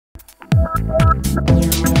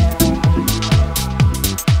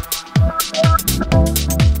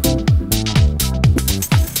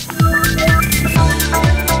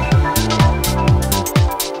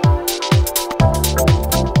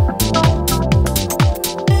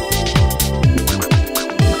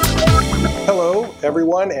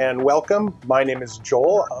Everyone, and welcome. My name is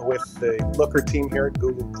Joel with the Looker team here at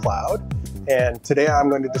Google Cloud, and today I'm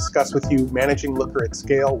going to discuss with you managing Looker at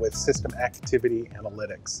scale with System Activity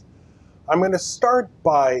Analytics. I'm going to start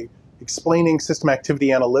by explaining System Activity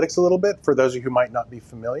Analytics a little bit for those of you who might not be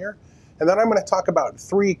familiar, and then I'm going to talk about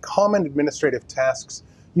 3 common administrative tasks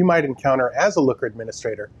you might encounter as a Looker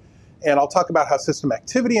administrator, and I'll talk about how System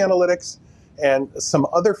Activity Analytics and some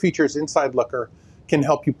other features inside Looker can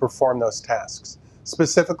help you perform those tasks.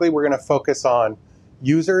 Specifically, we're going to focus on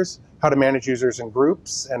users, how to manage users in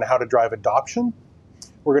groups, and how to drive adoption.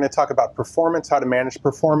 We're going to talk about performance, how to manage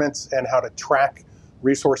performance, and how to track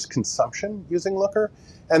resource consumption using Looker.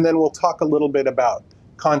 And then we'll talk a little bit about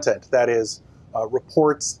content, that is,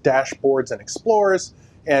 reports, dashboards, and explorers,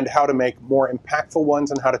 and how to make more impactful ones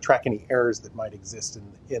and how to track any errors that might exist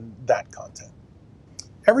in that content.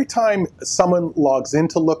 Every time someone logs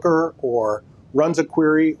into Looker or runs a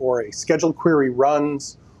query or a scheduled query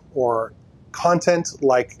runs or content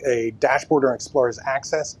like a dashboard or Explorer's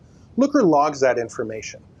access, Looker logs that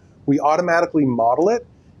information. We automatically model it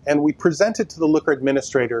and we present it to the Looker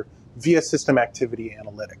administrator via System Activity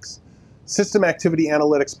Analytics. System Activity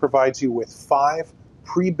Analytics provides you with 5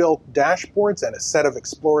 pre-built dashboards and a set of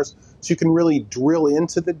explorers so you can really drill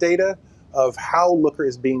into the data of how Looker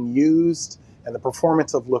is being used and the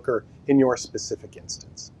performance of Looker in your specific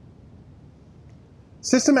instance.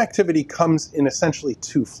 System activity comes in essentially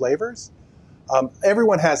 2 flavors.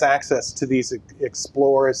 Everyone has access to these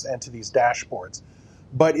explorers and to these dashboards.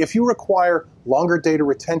 But if you require longer data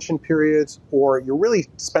retention periods or you're really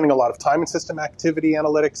spending a lot of time in System Activity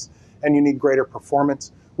Analytics and you need greater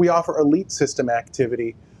performance, we offer Elite System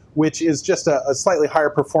Activity, which is just a slightly higher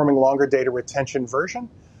performing, longer data retention version.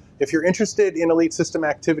 If you're interested in Elite System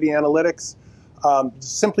Activity Analytics,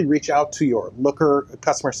 simply reach out to your Looker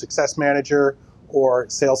Customer Success Manager or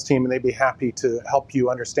sales team, and they'd be happy to help you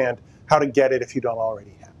understand how to get it if you don't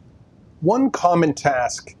already have it. One common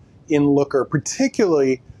task in Looker,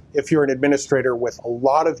 particularly if you're an administrator with a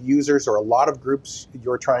lot of users or a lot of groups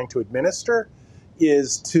you're trying to administer,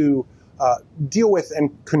 is to deal with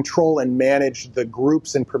and control and manage the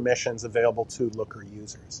groups and permissions available to Looker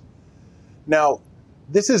users. Now,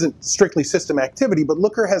 this isn't strictly system activity, but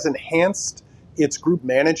Looker has enhanced its group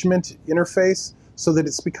management interface so that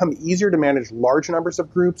it's become easier to manage large numbers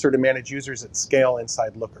of groups or to manage users at scale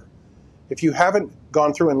inside Looker. If you haven't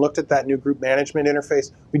gone through and looked at that new group management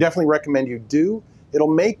interface, we definitely recommend you do.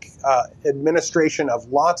 It'll make administration of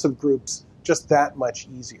lots of groups just that much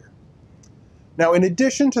easier. Now, in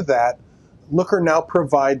addition to that, Looker now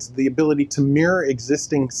provides the ability to mirror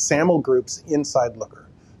existing SAML groups inside Looker.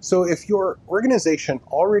 So if your organization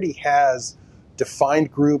already has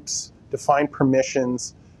defined groups, defined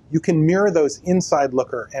permissions, you can mirror those inside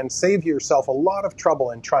Looker and save yourself a lot of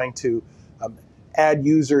trouble in trying to add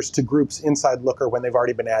users to groups inside Looker when they've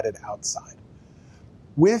already been added outside.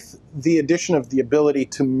 With the addition of the ability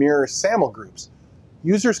to mirror SAML groups,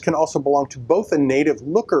 users can also belong to both a native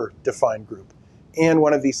Looker defined group and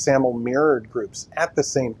one of these SAML mirrored groups at the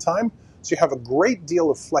same time. So you have a great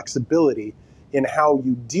deal of flexibility in how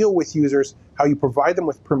you deal with users, how you provide them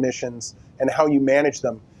with permissions, and how you manage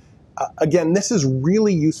them. Again, this is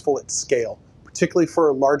really useful at scale, particularly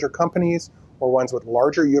for larger companies or ones with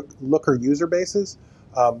larger Looker user bases.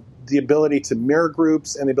 The ability to mirror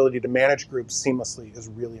groups and the ability to manage groups seamlessly is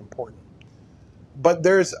really important. But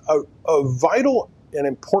there's a vital and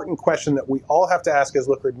important question that we all have to ask as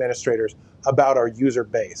Looker administrators about our user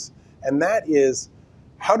base. And that is,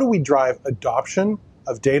 how do we drive adoption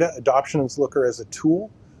of data, adoption of Looker as a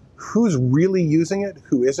tool? Who's really using it?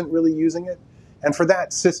 Who isn't really using it? And for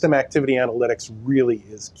that, System Activity Analytics really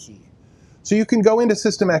is key. So you can go into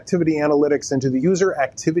System Activity Analytics into the User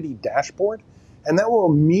Activity Dashboard, and that will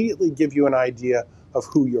immediately give you an idea of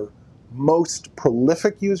who your most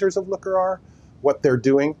prolific users of Looker are, what they're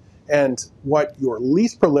doing, and what your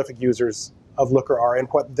least prolific users of Looker are and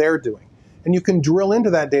what they're doing. And you can drill into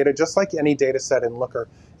that data just like any data set in Looker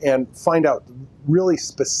and find out really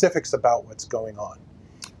specifics about what's going on.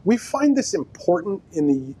 We find this important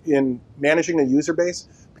in managing a user base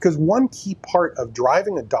because one key part of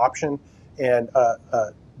driving adoption and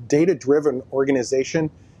a data-driven organization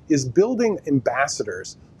is building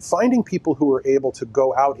ambassadors, finding people who are able to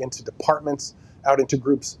go out into departments, out into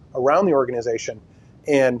groups around the organization,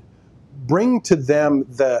 and bring to them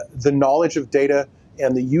the knowledge of data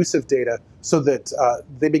and the use of data so that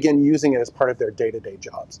they begin using it as part of their day-to-day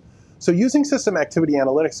jobs. So using system activity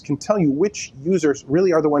analytics can tell you which users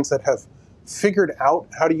really are the ones that have figured out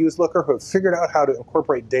how to use Looker, who have figured out how to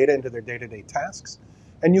incorporate data into their day-to-day tasks,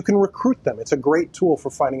 and you can recruit them. It's a great tool for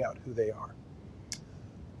finding out who they are.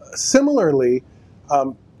 Similarly,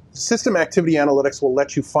 system activity analytics will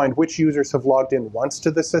let you find which users have logged in once to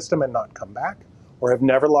the system and not come back, or have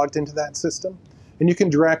never logged into that system. And you can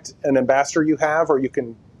direct an ambassador you have, or you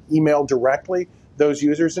can email directly those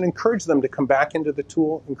users and encourage them to come back into the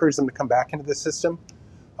tool, encourage them to come back into the system,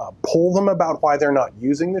 poll them about why they're not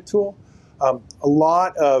using the tool. A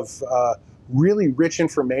lot of really rich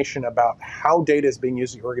information about how data is being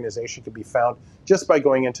used in the organization can be found just by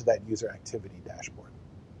going into that user activity dashboard.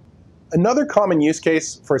 Another common use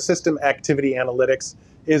case for system activity analytics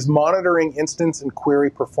is monitoring instance and query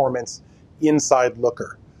performance inside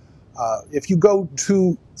Looker. If you go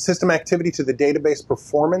to system activity to the database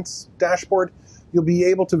performance dashboard, you'll be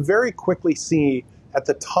able to very quickly see at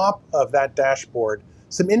the top of that dashboard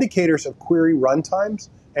some indicators of query runtimes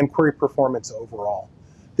and query performance overall.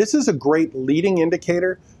 This is a great leading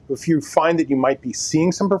indicator. If you find that you might be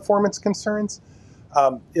seeing some performance concerns,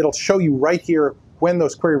 it'll show you right here when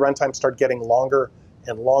those query runtimes start getting longer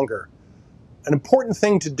and longer. An important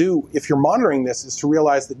thing to do if you're monitoring this is to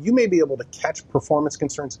realize that you may be able to catch performance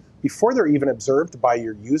concerns before they're even observed by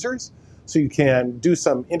your users. So you can do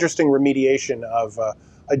some interesting remediation of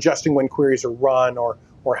adjusting when queries are run or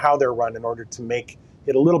how they're run in order to make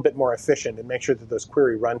it a little bit more efficient and make sure that those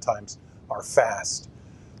query runtimes are fast.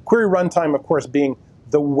 Query runtime, of course, being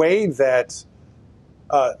the way that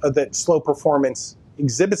that slow performance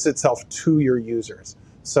exhibits itself to your users.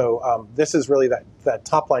 So this is really that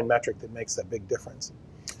top-line metric that makes that big difference.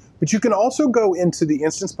 But you can also go into the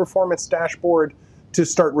instance performance dashboard to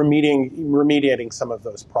start remediating some of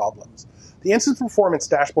those problems. The instance performance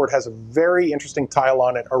dashboard has a very interesting tile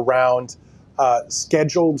on it around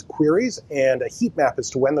scheduled queries and a heat map as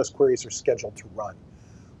to when those queries are scheduled to run.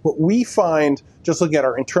 What we find, just looking at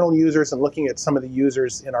our internal users and looking at some of the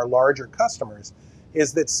users in our larger customers,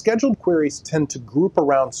 is that scheduled queries tend to group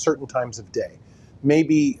around certain times of day.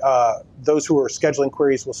 Maybe those who are scheduling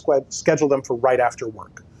queries will schedule them for right after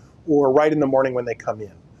work, or right in the morning when they come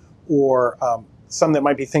in, or some that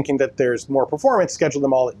might be thinking that there's more performance, schedule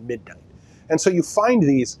them all at midnight. And so you find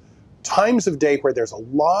these times of day where there's a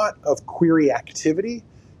lot of query activity,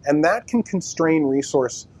 and that can constrain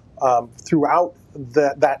resource throughout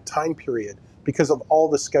that time period because of all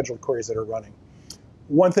the scheduled queries that are running.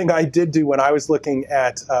 One thing I did do when I was looking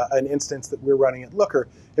at an instance that we're running at Looker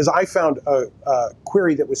is I found a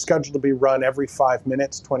query that was scheduled to be run every 5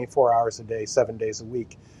 minutes, 24 hours a day, 7 days a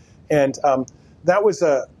week. And that was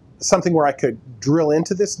something where I could drill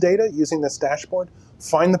into this data using this dashboard,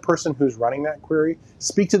 find the person who's running that query,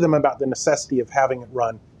 speak to them about the necessity of having it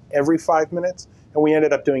run every 5 minutes. And we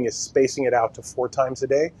ended up doing is spacing it out to 4 times a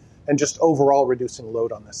day and just overall reducing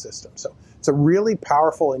load on the system. So it's a really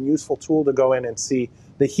powerful and useful tool to go in and see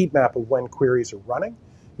the heat map of when queries are running.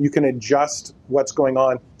 You can adjust what's going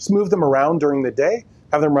on, just move them around during the day,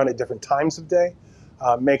 have them run at different times of day,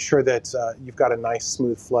 make sure that you've got a nice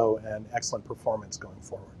smooth flow and excellent performance going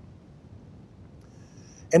forward.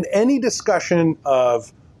 And any discussion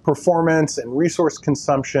of performance and resource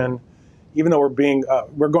consumption, even though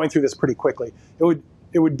we're going through this pretty quickly,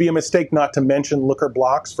 it would be a mistake not to mention Looker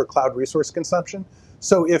blocks for cloud resource consumption.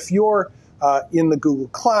 So if you're in the Google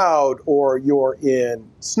Cloud, or you're in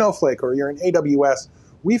Snowflake, or you're in AWS,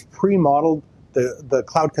 we've pre-modeled the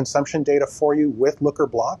cloud consumption data for you with Looker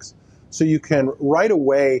blocks. So you can right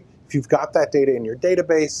away, if you've got that data in your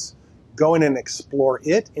database, go in and explore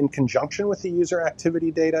it in conjunction with the user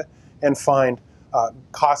activity data and find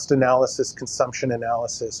cost analysis, consumption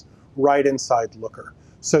analysis right inside Looker.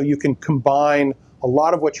 So you can combine a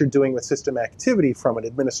lot of what you're doing with system activity from an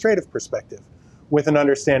administrative perspective with an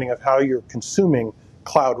understanding of how you're consuming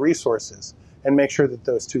cloud resources and make sure that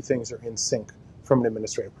those two things are in sync from an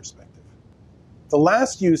administrative perspective. The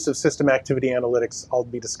last use of system activity analytics I'll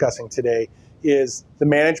be discussing today is the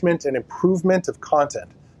management and improvement of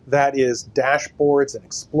content. That is dashboards and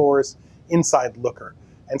explorers inside Looker.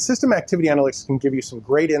 And system activity analytics can give you some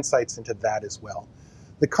great insights into that as well.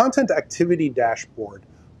 The content activity dashboard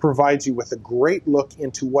provides you with a great look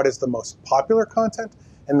into what is the most popular content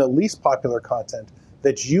and the least popular content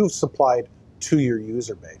that you've supplied to your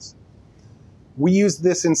user base. We use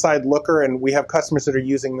this inside Looker, and we have customers that are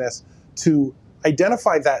using this to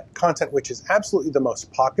identify that content which is absolutely the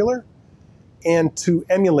most popular and to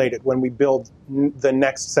emulate it when we build the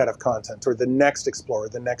next set of content or the next Explorer,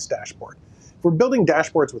 the next dashboard. If we're building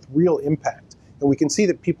dashboards with real impact, and we can see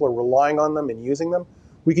that people are relying on them and using them,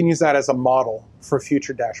 we can use that as a model for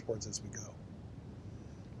future dashboards as we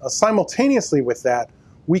go. Simultaneously with that,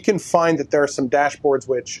 we can find that there are some dashboards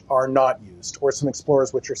which are not used, or some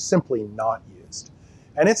explorers which are simply not used.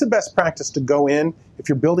 And it's a best practice to go in, if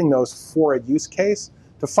you're building those for a use case,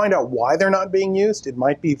 to find out why they're not being used. It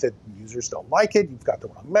might be that users don't like it, you've got the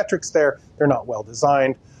wrong metrics there, they're not well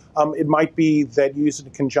designed. It might be that you use it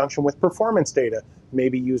in conjunction with performance data.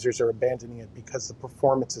 Maybe users are abandoning it because the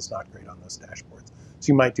performance is not great on those dashboards. So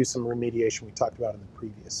you might do some remediation we talked about in the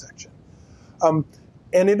previous section.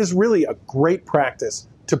 And it is really a great practice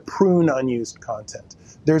to prune unused content.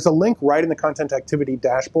 There's a link right in the Content Activity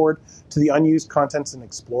dashboard to the Unused Contents and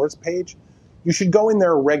Explorers page. You should go in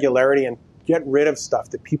there regularly and get rid of stuff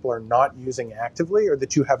that people are not using actively or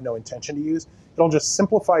that you have no intention to use. It'll just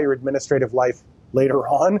simplify your administrative life later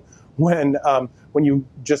on when you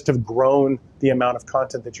just have grown the amount of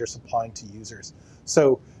content that you're supplying to users.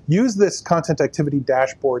 So use this Content Activity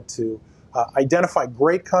dashboard to identify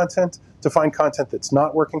great content, to find content that's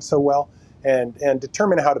not working so well, and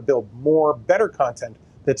determine how to build more, better content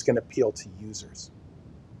that's going to appeal to users.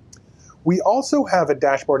 We also have a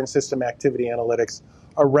dashboard in System Activity Analytics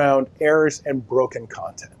around errors and broken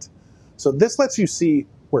content. So this lets you see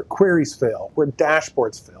where queries fail, where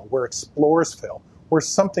dashboards fail, where explorers fail, where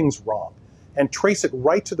something's wrong, and trace it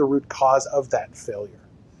right to the root cause of that failure.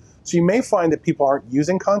 So you may find that people aren't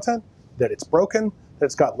using content, that it's broken, that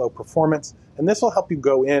it's got low performance, and this will help you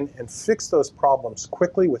go in and fix those problems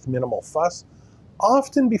quickly with minimal fuss,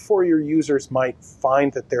 often before your users might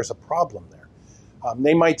find that there's a problem there.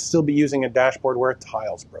 They might still be using a dashboard where a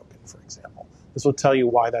tile's broken, for example. This will tell you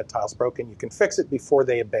why that tile's broken. You can fix it before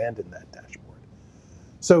they abandon that dashboard.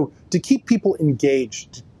 So to keep people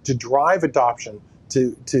engaged, to drive adoption,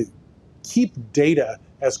 to keep data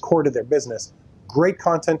as core to their business, great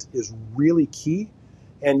content is really key.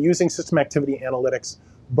 And using System Activity Analytics,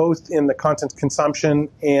 both in the content consumption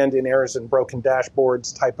and in errors and broken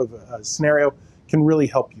dashboards type of a scenario, can really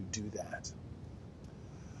help you do that.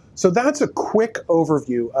 So that's a quick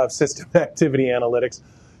overview of System Activity Analytics.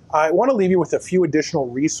 I want to leave you with a few additional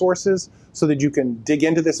resources so that you can dig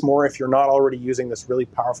into this more if you're not already using this really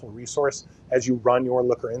powerful resource as you run your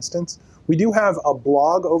Looker instance. We do have a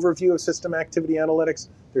blog overview of System Activity Analytics.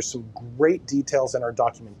 There's some great details in our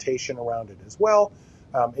documentation around it as well.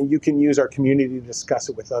 And you can use our community to discuss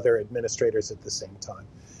it with other administrators at the same time.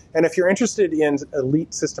 And if you're interested in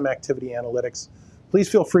elite System Activity Analytics, please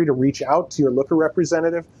feel free to reach out to your Looker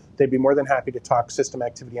representative. They'd be more than happy to talk System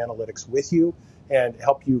Activity Analytics with you and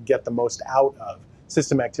help you get the most out of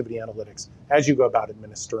System Activity Analytics as you go about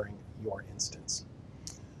administering your instance.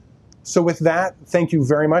 So with that, thank you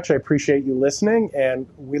very much. I appreciate you listening, and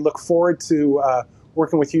we look forward to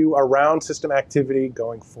working with you around system activity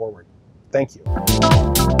going forward. Thank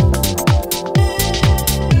you.